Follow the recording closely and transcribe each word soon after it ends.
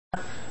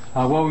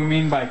What we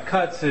mean by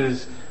cuts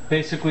is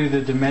basically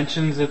the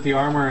dimensions that the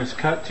armor is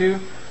cut to.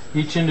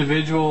 Each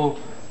individual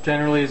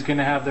generally is going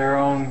to have their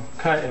own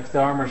cut if the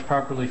armor is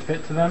properly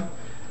fit to them.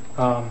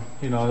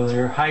 You know,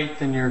 your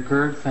height and your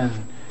girth and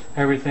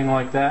everything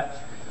like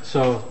that.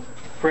 So,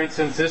 for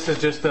instance, this is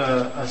just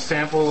a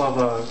sample of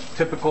a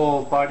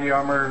typical body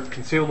armor,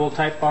 concealable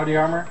type body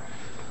armor,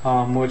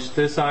 which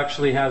this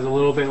actually has a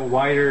little bit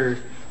wider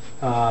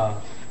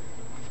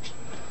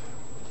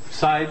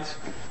sides,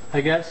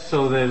 I guess,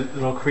 so that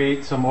it'll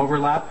create some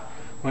overlap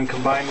when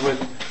combined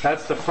with,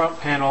 that's the front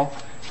panel,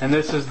 and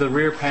this is the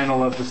rear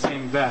panel of the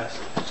same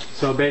vest.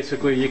 So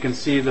basically you can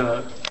see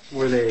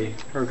where they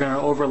are going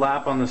to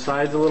overlap on the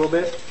sides a little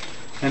bit,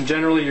 and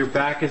generally your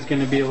back is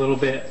going to be a little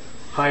bit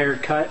higher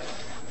cut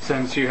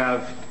since you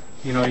have,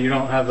 you know, you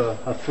don't have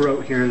a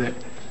throat here that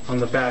on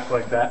the back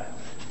like that.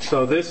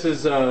 So this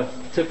is a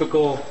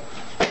typical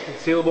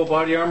concealable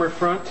body armor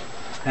front,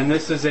 and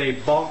this is a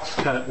box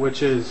cut,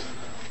 which is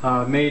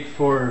made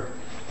for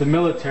the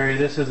military.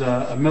 This is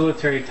a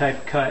military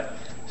type cut.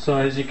 So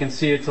as you can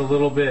see, it's a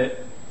little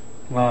bit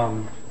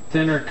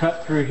thinner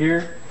cut through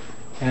here,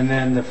 and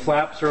then the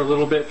flaps are a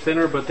little bit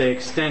thinner, but they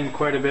extend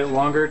quite a bit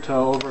longer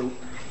to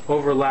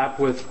overlap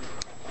with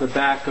the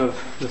back of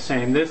the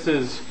same. This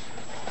is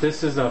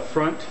a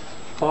front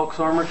box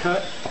armor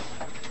cut,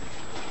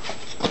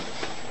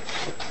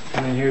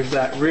 and then here's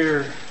that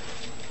rear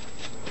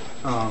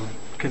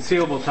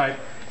concealable type,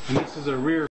 and this is a rear